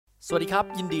สวัสดีครับ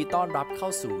ยินดีต้อนรับเข้า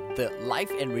สู่ The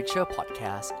Life Enricher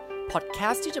Podcast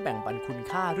ที่จะแบ่งปันคุณ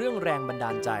ค่าเรื่องแรงบันด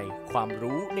าลใจความ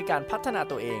รู้ในการพัฒนา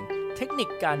ตัวเองเทคนิค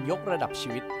การยกระดับชี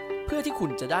วิตเพื่อที่คุ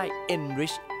ณจะได้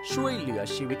enrich ช่วยเหลือ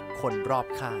ชีวิตคนรอบ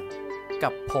ข้างกั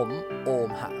บผมโอม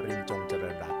หรินทร์จงเจริ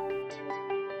ญรัตน์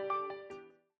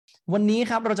วันนี้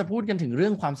ครับเราจะพูดกันถึงเรื่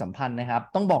องความสัมพันธ์นะครับ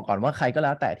ต้องบอกก่อนว่าใครก็แ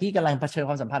ล้วแต่ที่กำลังเผชิญ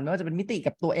ความสัมพันธ์ไม่ว่าจะเป็นมิติ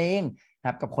กับตัวเองนะค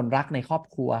รับกับคนรักในครอบ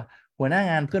ครัวหัวหน้า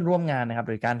งานเพื่อนร่วมงานนะครับ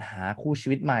หรือการหาคู่ชี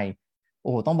วิตใหม่โ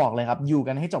อ้ต้องบอกเลยครับอยู่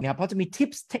กันให้จบนะครับเพราะจะมีทิป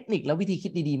ส์เทคนิคและวิธีคิ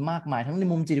ดดีๆมากมายทั้งใน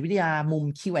มุมจิตวิทยามุม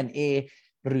Q&A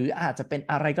หรืออาจจะเป็น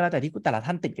อะไรก็แล้วแต่ที่แต่ละ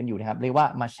ท่านติดกันอยู่นะครับเรียกว่า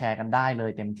มาแชร์กันได้เล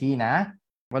ยเต็มที่นะ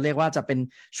ก็เรียกว่าจะเป็น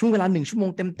ช่วงเวลา1 ชั่วโมง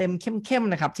เต็มๆเข้ม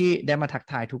ๆนะครับที่ได้มาทัก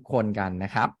ทายทุกคนกันน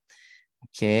ะครับโอ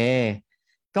เค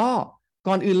ก็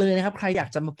ก่อนอื่นเลยนะครับใครอยาก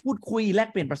จะมาพูดคุยแลก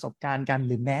เปลี่ยนประสบการณ์กันห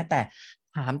รือแม้แต่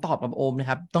ถามตอบกับโอมนะ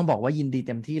ครับต้องบอกว่ายินดีเ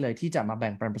ต็มที่เลยที่จะมาแ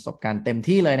บ่งปันประสบการณ์เต็ม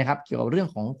ที่เลยนะครับเกี่ยวกับเรื่อง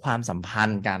ของความสัมพัน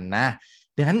ธ์กันนะ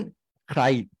ดังนั้นใคร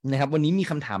นะครับวันนี้มี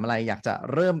คำถามอะไรอยากจะ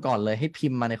เริ่มก่อนเลยให้พิ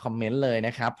มพ์มาในคอมเมนต์เลยน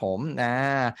ะครับผม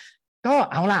ก็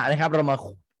เอาล่ะนะครับเรามา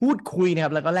พูดคุยนะครั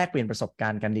บแล้วก็แลกเปลี่ยนประสบกา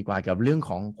รณ์กันดีกว่าเกี่ยวกับเรื่อง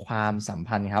ของความสัม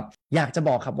พันธ์ครับอยากจะบ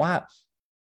อกครับว่า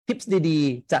ทิปส์ดี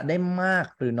ๆจะได้มาก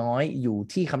หรือน้อยอยู่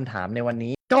ที่คำถามในวัน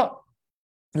นี้ก็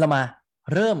เรามา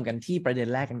เริ่มกันที่ประเด็น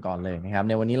แรกกันก่อนเลยนะครับ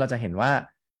ในวันนี้เราจะเห็นว่า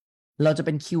เราจะเ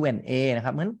ป็น Q&A นะค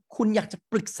รับงั้นคุณอยากจะ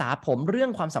ปรึกษาผมเรื่อ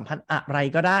งความสัมพันธ์อะไร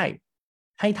ก็ได้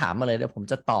ให้ถามมาเลยเดี๋ยวผม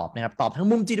จะตอบนะครับตอบทั้ง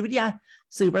มุมจิตวิทยา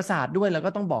สื่อประสาทด้วยแล้วก็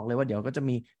ต้องบอกเลยว่าเดี๋ยวก็จะ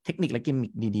มีเทคนิคและกิมมิ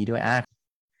คดีๆด้วย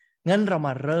งั้นเราม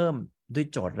าเริ่มด้วย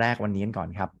โจทย์แรกวันนี้กันก่อน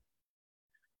ครับ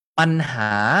ปัญห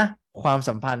าความ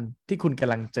สัมพันธ์ที่คุณก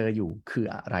ำลังเจออยู่คือ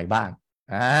อะไรบ้าง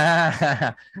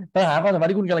ปัญหาความสัมพัน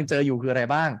ธ์ที่คุณกำลังเจออยู่คืออะไร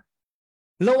บ้าง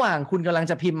ระหว่างคุณกำลัง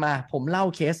จะพิมพ์มาผมเล่า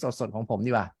เคสสดๆของผม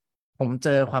ดีกว่าผมเจ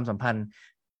อความสัมพันธ์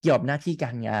เกี่ยวกับหน้าที่ก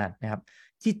ารงานนะครับ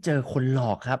ที่เจอคนหล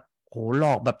อกครับโหหล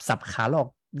อกแบบสับขาหลอก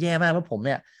แย่มากแล้วผมเ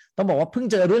นี่ยต้องบอกว่าเพิ่ง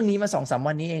เจอเรื่องนี้มา 2-3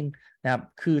 วันนี้เองนะครับ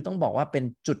คือต้องบอกว่าเป็น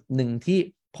จุดหนึ่งที่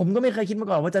ผมก็ไม่เคยคิดมา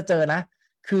ก่อนว่าจะเจอนะ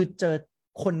คือเจอ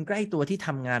คนใกล้ตัวที่ท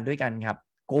ำงานด้วยกันครับ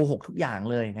โกหกทุกอย่าง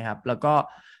เลยนะครับแล้วก็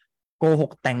โกหก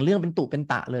แต่งเรื่องเป็นตุเป็น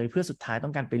ตะเลยเพื่อสุดท้ายต้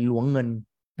องการไปล้วงเงิน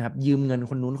นะครับยืมเงิน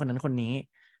คนนู้นคนนั้นคนนี้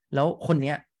แล้วคนเ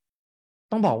นี้ย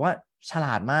ต้องบอกว่าฉล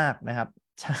าดมากนะครับ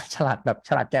ฉลาดแบบฉ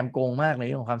ลาดแกมโกงมากในเ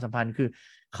รื่องของความสัมพันธ์คือ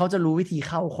เขาจะรู้วิธี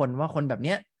เข้าคนว่าคนแบบเ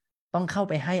นี้ยต้องเข้า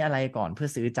ไปให้อะไรก่อนเพื่อ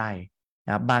ซื้อใจน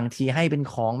ะครับบางทีให้เป็น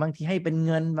ของบางทีให้เป็นเ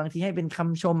งินบางทีให้เป็นค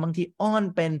ำชมบางทีอ้อน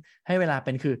เป็นให้เวลาเ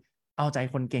ป็นคือเอาใจ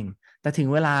คนเก่งแต่ถึง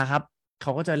เวลาครับเข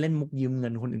าก็จะเล่นมุกยืมเงิ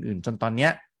นคนอื่นๆจนตอนเนี้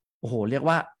ยโอ้โหเรียก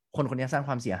ว่าคนคนนี้สร้างค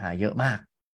วามเสียหายเยอะมาก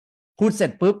พูดเสร็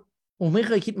จปุ๊บโอ้ไม่เ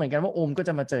คยคิดเหมือนกันว่าโอมก็จ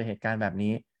ะมาเจอเหตุการณ์แบบ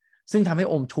นี้ซึ่งทำให้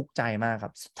โอมทุกข์ใจมากครั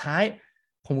บสุดท้าย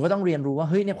ผมก็ต้องเรียนรู้ว่า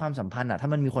เฮ้ยในความสัมพันธ์อะถ้า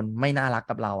มันมีคนไม่น่ารัก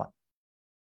กับเราอะ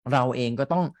เราเองก็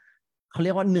ต้องเขาเรี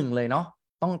ยกว่าหนึ่งเลยเนาะ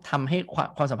ต้องทำให้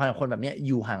ความสัมพันธ์กับคนแบบนี้อ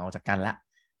ยู่ห่างออกจากกันแล้ว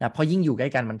นะเพราะยิ่งอยู่ใกล้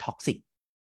กันมันท็อกซิก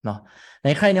เนาะใน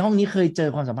ใครในห้องนี้เคยเจอ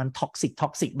ความสัมพันธ์ท็อก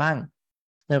ซิกบ้าง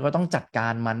เราก็ต้องจัดกา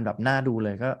รมันแบบน่าดูเล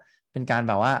ยก็เป็นการแ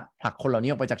บบว่าผลักคนเหล่านี้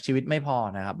ออกไปจากชีวิตไม่พอ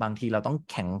นะครับบางทีเราต้อง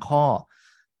แข็งข้อ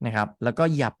นะครับแล้วก็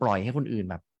อย่าปล่อยให้คนอื่น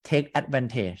แบบ take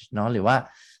advantage เนาะหรือว่า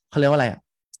เขาเรียกว่าอะไร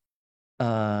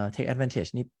take advantage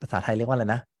นี่ภาษาไทยเรียกว่าอะไร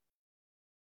นะ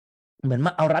เหมือนม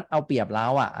าเอารัดเอาเปรียบเรา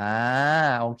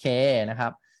โอเคนะครั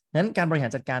บงั้นการบริหาร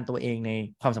จัดการตัวเองใน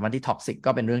ความสัมพันธ์ที่ท็อกซิกก็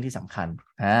เป็นเรื่องที่สำคัญ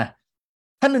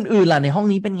ท่านอื่นๆล่ะในห้อง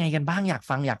นี้เป็นไงกันบ้างอยาก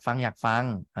ฟังอยากฟังอยากฟัง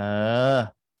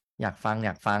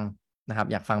นะครับ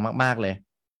อยากฟังมากๆเลย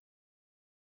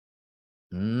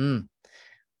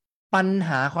ปัญห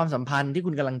าความสัมพันธ์ที่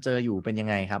คุณกำลังเจออยู่เป็นยัง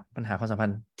ไงครับปัญหาความสัมพัน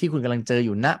ธ์ที่คุณกำลังเจออ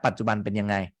ยู่ณปัจจุบันเป็นยัง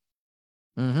ไง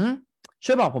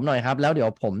ช่วยบอกผมหน่อยครับแล้วเดี๋ยว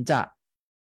ผมจะ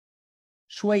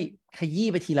ช่วยขยี้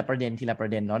ไปทีละประเด็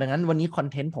นเนาะดังนั้นวันนี้คอน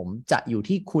เทนต์ผมจะอยู่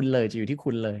ที่คุณเล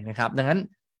ยนะครับดังนั้น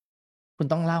คุณ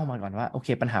ต้องเล่ามาก่อนว่าโอเค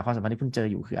ปัญหาความสัมพันธ์ที่คุณเจอ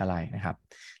อยู่คืออะไรนะครับ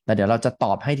แล้วเดี๋ยวเราจะต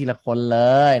อบให้ทีละคนเล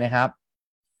ยนะครับ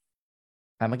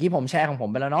เมื่อกี้ผมแชร์ของผม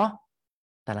ไปแล้วเนาะ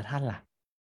แต่ละท่านล่ะ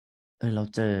เรา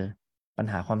เจอปัญ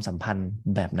หาความสัมพันธ์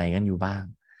แบบไหนกันอยู่บ้าง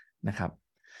นะครับ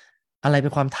อะไรเป็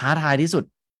นความท้าทายที่สุด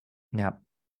นะครับ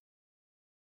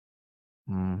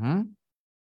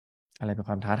อะไรเป็นค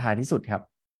วามท้าทายที่สุดครับ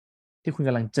ที่คุณก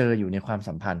ำลังเจออยู่ในความ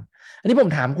สัมพันธ์อันนี้ผม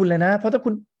ถามคุณเลยนะเพราะถ้าคุ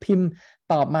ณพิมพ์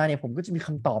ตอบมาเนี่ยผมก็จะมีค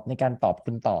ำตอบในการตอบ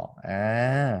คุณต่อ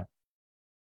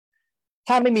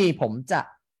ถ้าไม่มีผมจะ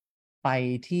ไป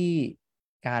ที่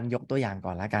การยกตัวอย่างก่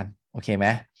อนแล้วกันโอเคไหม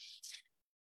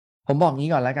ผมบอกงี้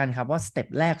ก่อนแล้วกันครับว่าสเต็ป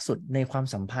แรกสุดในความ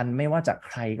สัมพันธ์ไม่ว่าจะใ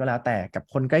ครก็แล้วแต่กับ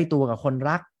คนใกล้ตัวกับคน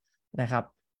รักนะครับ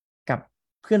กับ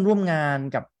เพื่อนร่วมงาน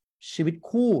กับชีวิต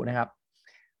คู่นะครับ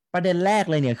ประเด็นแรก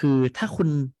เลยเนี่ยคือถ้าคุณ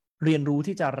เรียนรู้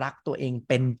ที่จะรักตัวเอง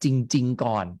เป็นจริงๆ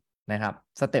ก่อน นะครับ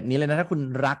สเต็ปนี้เลยนะถ้าคุณ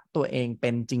รักตัวเองเป็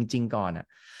นจริงๆก่อนอ่ะ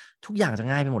ทุกอย่างจะ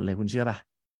ง่ายไปหมดเลยคุณเชื่อป่ะ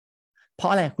เพราะ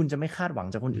อะไรคุณจะไม่คาดหวัง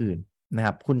จากคนอื่นนะค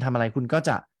รับคุณทำอะไรคุณก็จ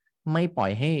ะไม่ปล่อ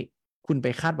ยให้คุณไป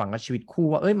คาดหวังกับชีวิตคู่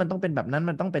ว่าเอ้ยมันต้องเป็นแบบนั้น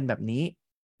มันต้องเป็นแบบนี้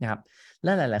นะครับแล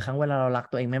ะหลายๆครั้งเวลาเรารัก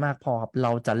ตัวเองไม่มากพอครับเร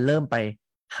าจะเริ่มไป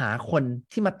หาคน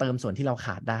ที่มาเติมส่วนที่เราข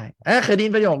าดได้เคยได้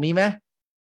ยินประโยคนี้ไหม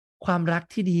ความรัก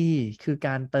ที่ดีคือก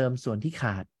ารเติมส่วนที่ข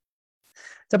าด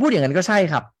จะพูดอย่างนั้นก็ใช่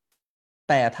ครับ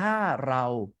แต่ถ้าเรา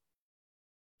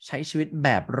ใช้ชีวิตแบ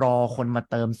บรอคนมา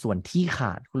เติมส่วนที่ข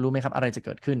าดคุณรู้ไหมครับอะไรจะเ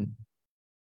กิดขึ้น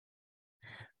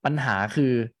ปัญหาคื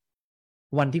อ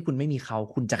วันที่คุณไม่มีเขา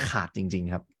คุณจะขาดจริง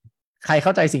ๆครับใครเข้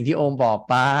าใจสิ่งที่โอมบอก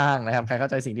บ้างนะครับใครเข้า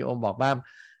ใจสิ่งที่โอมบอกบ้าง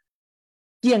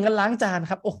เกี่ยงกันล้างจาน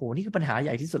ครับโอ้โหนี่คือปัญหาให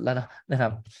ญ่ที่สุดแล้วนะครั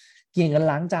บเกี่ยงกัน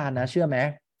ล้างจานนะเชื่อไหม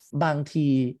บางที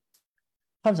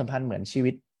ความสัมพันธ์เหมือนชี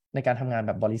วิตในการทำงานแ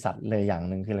บบบริษัทเลยอย่าง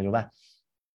หนึ่งคืออะไรรู้ป่ะ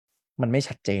มันไม่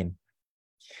ชัดเจน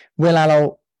เวลาเรา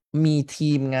มี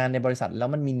ทีมงานในบริษัทแล้ว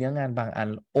มันมีเนื้องานบางอัน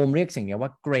โอมเรียกสิ่งนี้ว่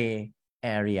า gray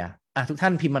area ทุกท่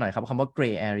านพิมพ์มาหน่อยครับคำว่า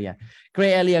gray area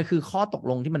gray area คือข้อตก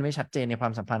ลงที่มันไม่ชัดเจนในควา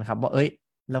มสัมพันธ์ครับว่าเอ้ย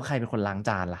แล้วใครเป็นคนล้างจ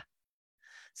านล่ะ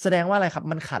แสดงว่าอะไรครับ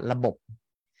มันขาดระบบ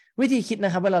วิธีคิดน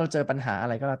ะครับเวลาเราเจอปัญหาอะ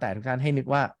ไรก็แล้วแต่ทุกท่านให้นึก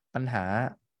ว่าปัญหา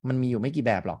มันมีอยู่ไม่กี่แ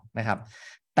บบหรอกนะครับ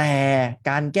แต่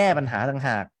การแก้ปัญหาต่างห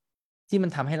ากที่มัน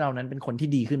ทำให้เรานั้นเป็นคนที่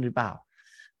ดีขึ้นหรือเปล่า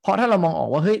เพราะถ้าเรามองออก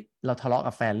ว่าเฮ้ยเราทะเลาะ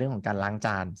กับแฟนเรื่องของการล้างจ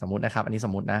านสมมตินะครับอันนี้ส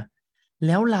มมตินะแ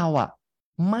ล้วเรา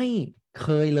ไม่เค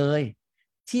ยเลย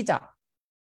ที่จะ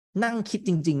นั่งคิด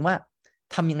จริงๆว่า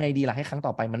ทำยังไงดีล่ะให้ครั้งต่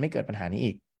อไปมันไม่เกิดปัญหานี้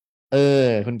อีก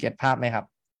คุณเก็ตภาพไหมครับ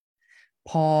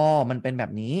พอมันเป็นแบ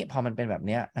บนี้พอมันเป็นแบบเ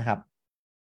นี้ยนะครับ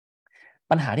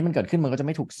ปัญหาที่มันเกิดขึ้นมันก็จะไ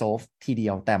ม่ถูกโซฟทีเดี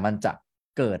ยวแต่มันจะ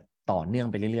เกิดต่อเนื่อง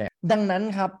ไปเรื่อยๆดังนั้น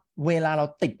ครับเวลาเรา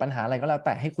ติดปัญหาอะไรก็แล้วแ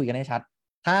ต่ให้คุยกันให้ชัด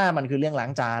ถ้ามันคือเรื่องล้า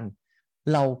งจาน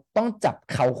เราต้องจับ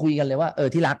เขาคุยกันเลยว่า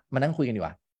ที่รักมานั่งคุยกันดีก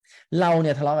ว่าเราเ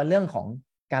นี่ยทะเลาะกันเรื่องของ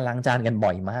การล้างจานกันบ่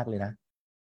อยมากเลยนะ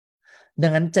ดั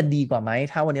งนั้นจะดีกว่าไหม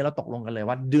ถ้าวันนี้เราตกลงกันเลย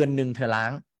ว่าเดือนหนึ่งเธอล้า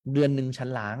งเดือนหนึ่งฉัน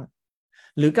ล้าง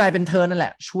หรือกลายเป็นเธอนั่นแหล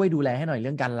ะช่วยดูแลให้หน่อยเ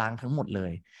รื่องการล้างทั้งหมดเล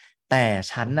ยแต่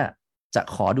ฉันน่ะจะ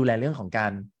ขอดูแลเรื่องของกา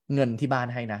รเงินที่บ้าน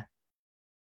ให้นะ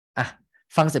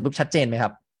ฟังเสร็จปุ๊บชัดเจนไหมครั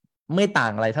บไม่ต่า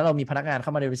งอะไรถ้าเรามีพนักงานเข้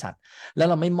ามาในบริษัทแล้ว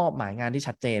เราไม่มอบหมายงานที่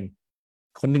ชัดเจน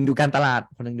คนหนึ่งดูการตลาด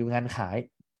คนหนึ่งดูงานขาย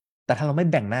แต่ถ้าเราไม่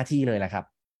แบ่งหน้าที่เลยล่ะครับ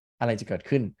อะไรจะเกิด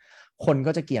ขึ้นคน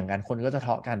ก็จะเกี่ยงกันคนก็จะทะ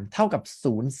เลาะกันเท่ากับ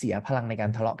สูญเสียพลังในการ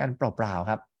ทะเลาะกันเปล่าๆ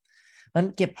ครับนั้น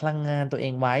เก็บพลังงานตัวเอ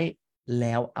งไว้แ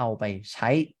ล้วเอาไปใช้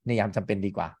ในยามจำเป็น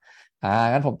ดีกว่า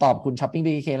งั้นผมตอบคุณช้อปปิ้ง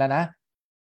BKK แล้วนะ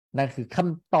นั่นคือค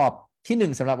ำตอบที่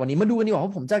1สำหรับวันนี้มาดูกันดีกว่าว่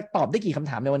าผมจะตอบได้กี่คำ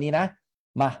ถามในวันนี้นะ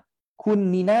มาคุณ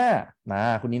นีน่า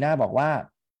คุณนีน่าบอกว่า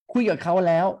คุยกับเขา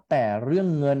แล้วแต่เรื่อง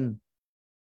เงิน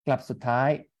กลับสุดท้าย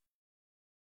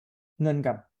เงิน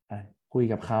กับคุย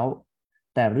กับเขา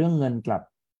แต่เรื่องเงินกลับ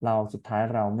เราสุดท้าย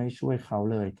เราไม่ช่วยเขา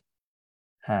เลย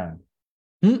ห่าง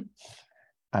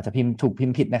อาจจะพิมพ์ถูกพิม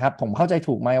พ์ผิดนะครับผมเข้าใจ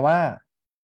ถูกไหมว่า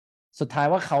สุดท้าย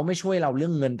ว่าเขาไม่ช่วยเราเรื่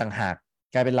องเงินต่างหาก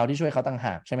กลายเป็นเราที่ช่วยเขาต่างห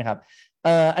ากใช่ไหมครับ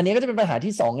อันนี้ก็จะเป็นปัญหา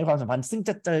ที่2ในความสัมพันธ์ซึ่งจ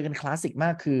ะเจอกันคลาสสิกม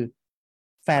ากคือ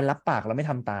แฟนรับปากแล้วไม่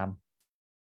ทำตาม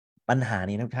ปัญหา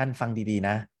นี้ทุกท่านฟังดีๆน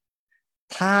ะ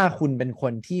ถ้าคุณเป็นค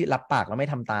นที่รับปากแล้วไม่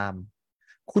ทำตาม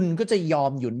คุณก็จะยอ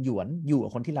มหยุนอยู่กั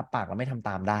บคนที่รับปากแล้วไม่ทำต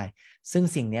ามได้ซึ่ง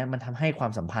สิ่งนี้มันทำให้ควา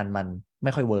มสัมพันธ์มันไ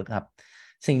ม่ค่อยเวิร์กครับ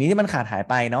สิ่งนี้ที่มันขาดหาย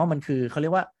ไปเนาะมันคือเขาเรี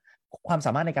ยกว่าความส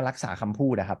ามารถในการรักษาคำพู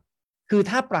ดนะครับคือ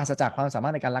ถ้าปราศจากความสามาร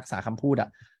ถในการรักษาคำพูด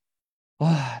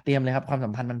เตรียมเลยครับความสั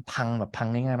มพันธ์มันพังแบบพัง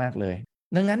ง่ายๆมากเลย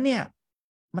ดังนั้นเนี่ย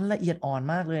มันละเอียดอ่อน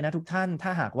มากเลยนะทุกท่านถ้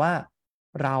าหากว่า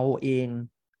เราเอง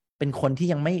เป็นคนที่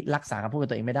ยังไม่รักษาคำพูดกับ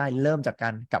ตัวเองไม่ได้เริ่มจากกา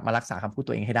รกลับมารักษาคำพูด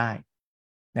ตัวเองให้ได้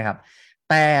นะครับ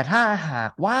แต่ถ้าหา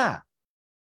กว่า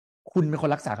คุณเป็นคน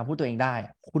รักษาคำพูดตัวเองได้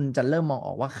คุณจะเริ่มมองอ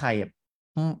อกว่าใคร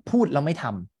พูดแล้วไม่ท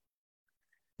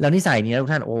ำแล้วนิสัยนี้ทุก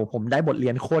ท่านผมได้บทเรี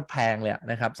ยนโคตรแพงเลย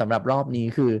นะครับสำหรับรอบนี้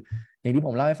คืออย่างที่ผ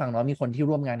มเล่าให้ฟังเนาะมีคนที่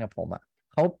ร่วมงานกับผม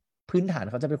เขาพื้นฐาน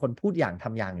เขาจะเป็นคนพูดอย่างท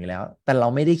ำอย่างอยู่แล้วแต่เรา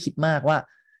ไม่ได้คิดมากว่า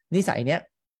นิสัยเนี้ย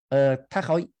ถ้าเข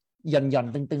าหย่อน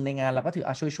ตึงๆในงานเราก็ถื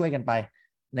อช่วยกันไป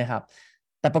นะครับ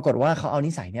แต่ปรากฏว่าเขาเอา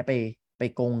นิสัยเนี้ยไป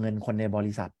โกงเงินคนในบ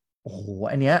ริษัทโอ้โห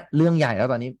อันเนี้ยเรื่องใหญ่แล้ว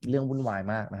ตอนนี้เรื่องวุ่นวาย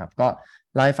มากนะครับก็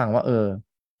เล่าให้ฟังว่า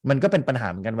มันก็เป็นปัญหา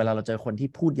เหมือนกันเวลาเราเจอคนที่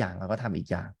พูดอย่างแล้วก็ทำอีก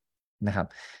อย่างนะครับ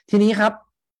ทีนี้ครับ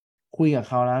คุยกับ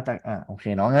เขาแล้วแต่โอเค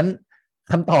เนาะงั้น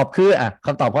คำตอบคือค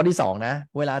ำตอบข้อที่2นะ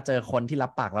เวลาเจอคนที่รั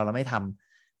บปากเราไม่ท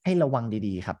ำให้ระวัง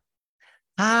ดีๆครับ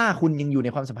ถ้าคุณยังอยู่ใน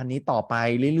ความสัมพันธ์นี้ต่อไป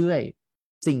เรื่อย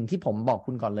ๆสิ่งที่ผมบอก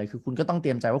คุณก่อนเลยคือคุณก็ต้องเต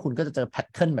รียมใจว่าคุณก็จะเจอแพท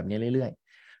เทิร์นแบบนี้เรื่อย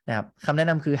ๆนะครับคำแนะ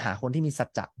นำคือหาคนที่มีสัจ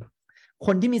จะค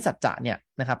นที่มีสัจจะเนี่ย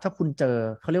นะครับถ้าคุณเจอ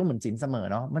เขาเรียกว่าเหมือนสินเสมอ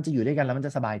เนาะมันจะอยู่ด้วยกันแล้วมันจ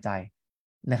ะสบายใจ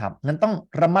นะครับงั้นต้อง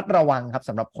ระมัดระวังครับ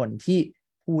สำหรับคนที่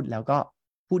พูดแล้วก็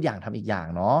พูดอย่างทำอีกอย่าง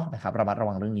เนาะนะครับระมัดระ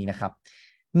วังเรื่องนี้นะครับ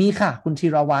มีค่ะคุณธี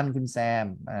รวรรณคุณแซม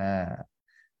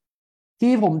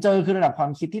ที่ผมเจอคือระดับควา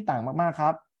มคิดที่ต่างมากๆค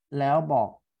รับแล้ว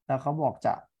เขาบอกจ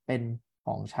ะเป็นข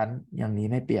องฉันอย่างนี้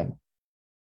ไม่เปลี่ยน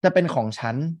จะเป็นของฉั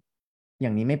นอย่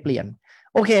างนี้ไม่เปลี่ยน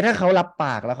โอเคถ้าเขารับป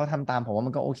ากแล้วเขาทำตามผมว่า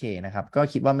มันก็โอเคนะครับก็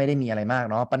คิดว่าไม่ได้มีอะไรมาก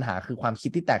เนาะปัญหาคือความคิด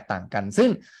ที่แตกต่างกันซึ่ง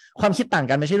ความคิดต่าง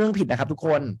กันไม่ใช่เรื่องผิดนะครับทุกค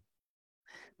น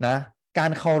นะกา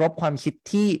รเคารพความคิด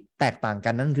ที่แตกต่างกั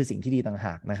นนั่นคือสิ่งที่ดีต่างห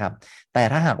ากนะครับแต่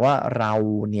ถ้าหากว่าเรา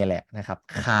เนี่ยแหละนะครับ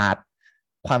ขาด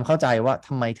ความเข้าใจว่าท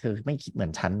ำไมเธอไม่คิดเหมือ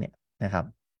นฉันเนี่ยนะครับ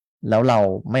แล้วเรา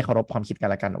ไม่เคารพความคิดกัน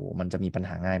ละกันโอ้มันจะมีปัญห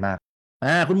าง่ายมาก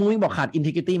คุณมูวิ่งบอกขาด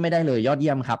integrity ไม่ได้เลยยอดเ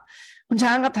ยี่ยมครับคุณช้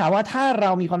างครับถามว่าถ้าเร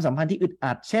ามีความสัมพันธ์ที่อึด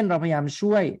อัดเช่นเราพยายาม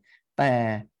ช่วยแต่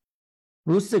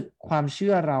รู้สึกความเ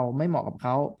ชื่อเราไม่เหมาะกับเข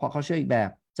าเพราะเขาเชื่ออีกแบบ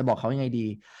จะบอกเขายังไงดี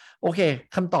โอเค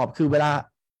คำตอบคือเวลา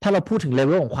ถ้าเราพูดถึงเลเ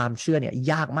วลของความเชื่อเนี่ย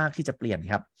ยากมากที่จะเปลี่ยน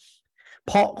ครับเ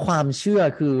พราะความเชื่อ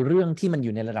คือเรื่องที่มันอ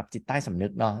ยู่ในระดับจิตใต้สำนึ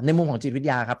กเนาะในมุมของจิตวิท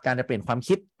ยาครับการจะเปลี่ยนความ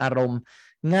คิดอารมณ์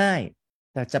ง่าย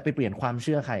แต่จะไปเปลี่ยนความเ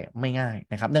ชื่อใครไม่ง่าย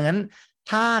นะครับดังนั้น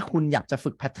ถ้าคุณอยากจะฝึ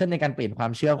กแพทเทิร์นในการเปลี่ยนควา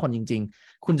มเชื่อคนจริง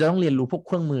ๆคุณจะต้องเรียนรู้พวกเ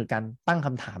ครื่องมือการตั้งค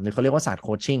ำถามหรือเขาเรียกว่าศาสตร์โค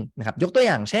ชชิ่งนะครับยกตัวอ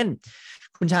ย่างเช่น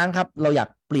คุณช้างครับเราอยาก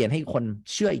เปลี่ยนให้คน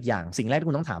เชื่ออีกอย่างสิ่งแรกที่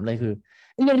คุณต้องถามเลยคือ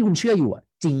เรื่องที่คุณเชื่ออยู่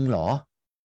จริงเหรอ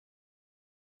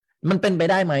มันเป็นไป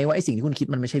ได้ไหมว่าไอ้สิ่งที่คุณคิด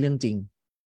มันไม่ใช่เรื่องจริง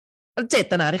แล้วเจ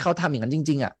ตนาที่เขาทำอย่างนั้นจ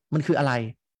ริงๆมันคืออะไร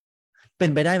เป็น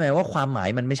ไปได้ไหมว่าความหมาย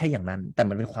มันไม่ใช่อย่างนั้นแต่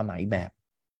มันเป็นความหมายแบบ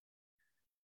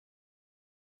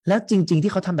แล้วจริงๆ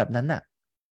ที่เขาทำแบบนั้น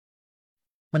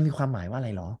มันมีความหมายว่าอะไร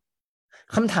หรอ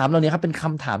คำถามเหล่านี้ครับเป็นค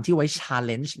ำถามที่ไว้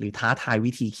challenge หรือท้าทาย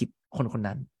วิธีคิดคนคน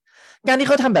นั้นการที่เ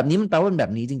ขาทำแบบนี้มันแปลว่าเป็นแบ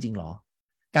บนี้จริงๆหรอ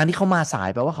การที่เขามาสาย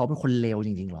แปลว่าเขาเป็นคนเลวจ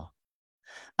ริงๆหรอ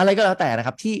อะไรก็แล้วแต่นะค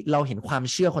รับที่เราเห็นความ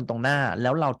เชื่อคนตรงหน้าแล้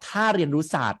วเราถ้าเรียนรู้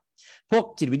ศาสตร์พวก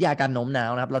จิตวิทยาการโน้มน้า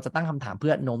วนะครับเราจะตั้งคำถามเพื่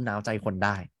อโน้มน้าวใจคนไ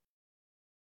ด้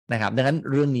นะครับดังนั้น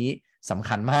เรื่องนี้สำ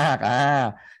คัญมาก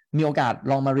มีโอกาส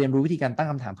ลองมาเรียนรู้วิธีการตั้ง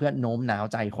คำถามเพื่อโน้มน้าว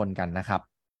ใจคนกันนะครับ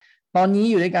ตอนนี้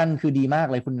อยู่ด้วยกันคือดีมาก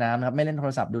เลยคุณน้ำนะครับไม่เล่นโท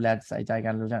รศัพท์ดูแลใส่ใจกั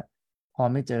นรู้จักพอ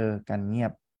ไม่เจอกันเงีย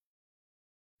บ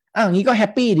อย่างนี้ก็แฮ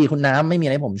ปปี้ดีคุณน้ำไม่มีอ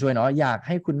ะไรผมช่วยเนาะอยากใ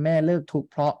ห้คุณแม่เลิกทุกข์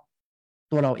เพราะ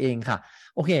ตัวเราเองค่ะ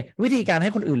โอเควิธีการใ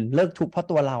ห้คนอื่นเลิกทุกข์เพราะ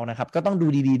ตัวเรานะครับก็ต้องดู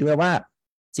ดีๆด้วยว่า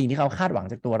สิ่งที่เขาคาดหวัง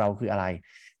จากตัวเราคืออะไร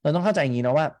เราต้องเข้าใจอย่างนี้น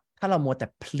ะว่าถ้าเรามัวแต่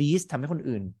please ทำให้คน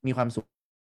อื่นมีความสุข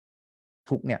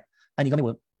ทุกเนี่ยอันนี้ก็ไม่เ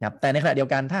วิร์กนะครับแต่ในขณะเดียว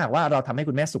กันถ้าหากว่าเราทำให้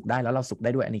คุณแม่สุขได้แล้วเราสุขได้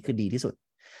ด้วยอันนี้คือดีที่สุด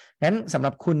งั้นสำห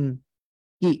รับคุณ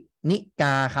กินิก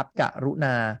าครับกรุณ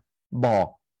าบอก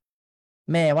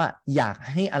แม่ว่าอยาก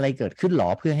ให้อะไรเกิดขึ้นหรอ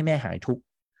เพื่อให้แม่หายทุกข์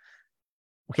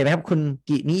โอเคไหมครับคุณ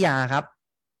กินิยาครับ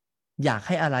อยากใ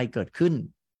ห้อะไรเกิดขึ้น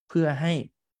เพื่อให้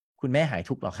คุณแม่หาย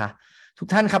ทุกข์หรอคะทุก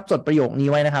ท่านครับจดประโยคนี้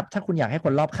ไว้นะครับถ้าคุณอยากให้ค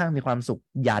นรอบข้างมีความสุข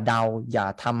อย่าเดาอย่า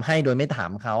ทำให้โดยไม่ถา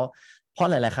มเขาเพราะ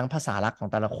หลายๆครั้งภาษารักของ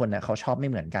แต่ละคนเนี่ยเขาชอบไม่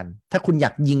เหมือนกันถ้าคุณอย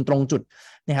ากยิงตรงจุด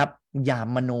นะครับอย่า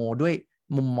มโนด้วย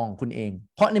มุมมองคุณเอง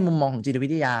เพราะในมุมมองของจิตวิ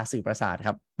ทยาสื่อประสาทค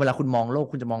รับเวลาคุณมองโลก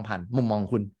คุณจะมองผ่านมุมมอง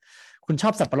คุณชอ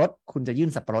บสับปะรดคุณจะยื่น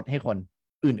สับปะรดให้คน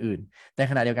อื่นๆแต่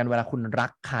ขณะเดียวกันเวลาคุณรั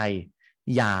กใคร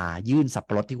อย่ายื่นสับป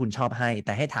ะรดที่คุณชอบให้แ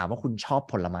ต่ให้ถามว่าคุณชอบ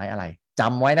ผลไม้อะไรจ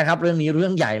ำไว้นะครับเรื่องนี้เรื่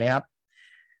องใหญ่เลยครับ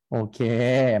โอเค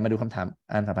มาดูคำถาม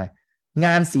อันต่อไปง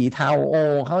านสีเทาโอ้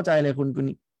เข้าใจเลยคุณ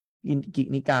กิ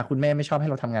นิกาคุณแม่ไม่ชอบให้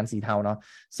เราทำงานสีเทาเนาะ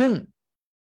ซึ่ง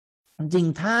จริง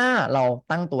ถ้าเรา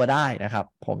ตั้งตัวได้นะครับ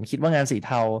ผมคิดว่างานสีเ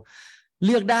ทาเ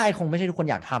ลือกได้คงไม่ใช่ทุกคน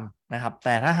อยากทำนะครับแ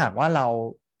ต่ถ้าหากว่าเรา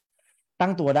ตั้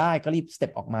งตัวได้ก็รีบสเต็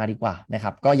ปออกมาดีกว่านะค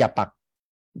รับก็อย่าปัก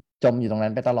จมอยู่ตรงนั้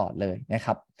นไปตลอดเลยนะค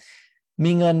รับ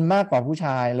มีเงินมากกว่าผู้ช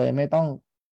ายเลยไ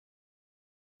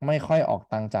ม่ค่อยออก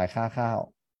ตังค์จ่ายค่าข้าว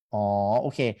อ๋อโอ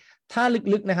เคถ้า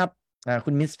ลึกๆนะครับคุ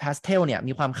ณมิสพาสเทลเนี่ย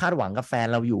มีความคาดหวังกับแฟน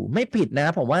เราอยู่ไม่ผิดนะค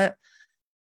รับผมว่า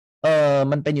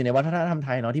มันเป็นอยู่ในวัฒนธรรมไท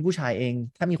ยเนาะที่ผู้ชายเอง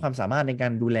ถ้ามีความสามารถในกา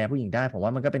รดูแลผู้หญิงได้ผมว่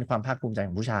ามันก็เป็นความภาคภูมิใจข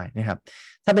องผู้ชายนะครับ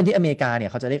ถ้าเป็นที่อเมริกาเนี่ย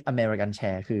เขาจะเรียกอเมริกันแช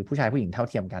ร์คือผู้ชายผู้หญิงเท่า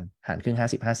เทียมกันหารครึ่ง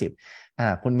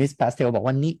50-50คุณมิสพาสเทลบอก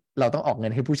ว่านี่เราต้องออกเงิ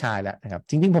นให้ผู้ชายแล้วนะครับ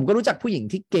จริงๆผมก็รู้จักผู้หญิง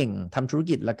ที่เก่งทำธุร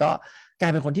กิจแล้วก็กลา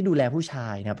ยเป็นคนที่ดูแลผู้ชา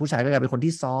ยนะครับผู้ชายก็กลายเป็นคน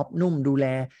ที่ซอฟต์นุ่มดูแ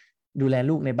ล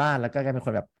ลูกในบ้านแล้วก็กลายเป็นค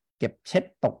นแบบเก็บเช็ด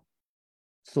ตก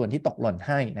ส่วนที่ตกหล่นใ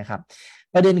ห้นะครับ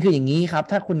ประเด็นคืออย่างนี้ครับ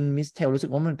ถ้าคุณมิสเทลรู้สึ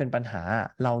กว่ามันเป็นปัญหา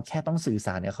เราแค่ต้องสื่อส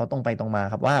ารเนี่ยเขาตรงไปตรงมา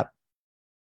ครับว่า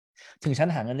ถึงฉัน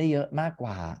หาเงินได้เยอะมากก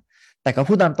ว่าแต่ก็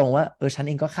พูดตามตรงว่าฉันเ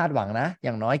องก็คาดหวังนะอ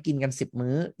ย่างน้อยกินกัน10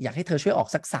 มื้ออยากให้เธอช่วยออก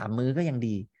สัก3 มื้อก็ยัง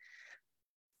ดี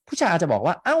ผู้ชายอาจจะบอก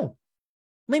ว่าเอ้า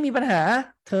ไม่มีปัญหา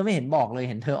เธอไม่เห็นบอกเลย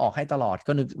เห็นเธอออกให้ตลอด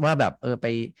ก็นึกว่าแบบ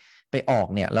ไปออก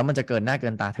เนี่ยแล้วมันจะเกินหน้าเกิ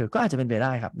นตาเธอก็อาจจะเป็นไปไ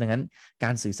ด้ครับดังนั้นกา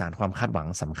รสื่อสารความคาดหวัง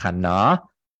สำคัญเนาะ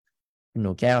ห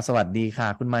นูแก้วสวัสดีค่ะ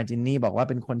คุณมาจินนี่บอกว่า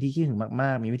เป็นคนที่ขี้หึงม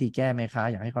ากๆมีวิธีแก้ไหมคะ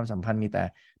อยากให้ความสัมพันธ์มีแต่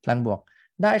พลังบวก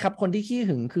ได้ครับคนที่ขี้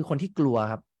หึงคือคนที่กลัว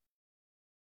ครับ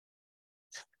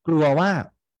กลัวว่า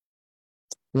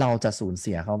เราจะสูญเ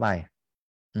สียเขาไป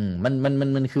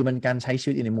มันคือมันการใช้ชี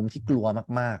วิตอยู่ในมุมที่กลัว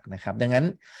มากๆนะครับดังนั้น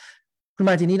คุณ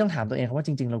มาร์จินี่ต้องถามตัวเองครับว่าจ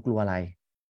ริงๆเรากลัวอะไร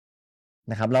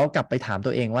นะครับแล้วกลับไปถาม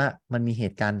ตัวเองว่ามันมีเห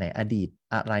ตุการณ์ไหนอดีต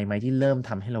อะไรไหมที่เริ่มท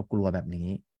ำให้เรากลัวแบบนี้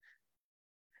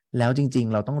แล้วจริง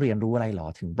ๆเราต้องเรียนรู้อะไรหรอ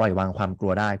ถึงปล่อยวางความกลั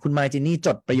วได้คุณมาร์จินี่จ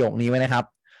ดประโยคนี้ไว้นะครับ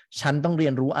ฉันต้องเรี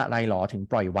ยนรู้อะไรหรอถึง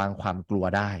ปล่อยวางความกลัว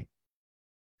ได้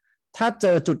ถ้าเจ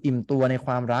อจุดอิ่มตัวในค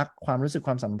วามรักความรู้สึกค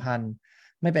วามสัมพันธ์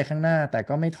ไม่ไปข้างหน้าแต่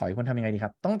ก็ไม่ถอยควรทำยังไงดีค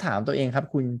รับต้องถามตัวเองครับ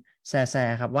คุณแซ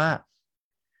ครับว่า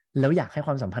แล้วอยากให้ค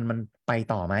วามสัมพันธ์มันไป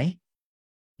ต่อไหม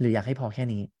หรืออยากให้พอแค่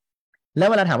นี้แล้ว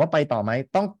เวลาถามว่าไปต่อไหม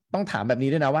ต้องถามแบบนี้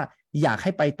ด้วยนะว่าอยากใ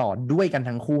ห้ไปต่อด้วยกัน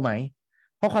ทั้งคู่ไหม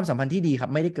เพราะความสัมพันธ์ที่ดีครับ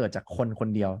ไม่ได้เกิดจากคนคน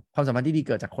เดียวความสัมพันธ์ที่ดีเ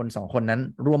กิดจากคนสองคนนั้น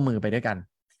ร่วมมือไปด้วยกัน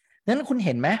นั้นคุณเ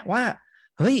ห็นไหมว่า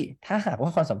เฮ้ยถ้าหากว่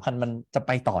าความสัมพันธ์มันจะไ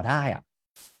ปต่อได้อะ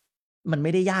มันไ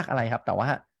ม่ได้ยากอะไรครับแต่ว่า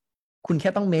คุณแค่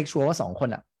ต้อง make sure ว่าสองคน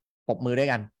อะปรบมือด้วย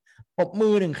กันปรบมื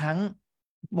อ1 ครั้ง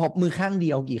ปรบมือข้างเดี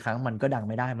ยวกี่ครั้งมันก็ดัง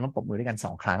ไม่ได้มันต้องปรบมือด้วยกัน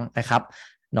2 ครั้งนะครับ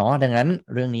เนาะดังนั้น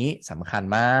เรื่องนี้สำคัญ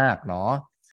มากเนาะ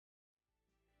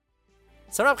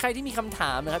สำหรับใครที่มีคำถ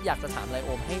ามนะครับอยากจะถามอะไรโอ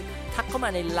มให้ทักเข้ามา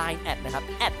ใน Line แอดนะครับ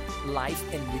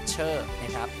 @lifeenricher น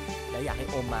ะครับแล้วอยากให้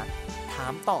โอมมาถา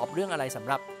มตอบเรื่องอะไรสำ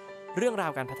หรับเรื่องรา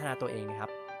วการพัฒนาตัวเองนะครับ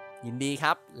ยินดีค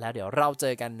รับแล้วเดี๋ยวเราเจ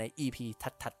อกันใน EP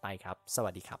ถัดๆไปครับสวั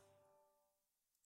สดีครับ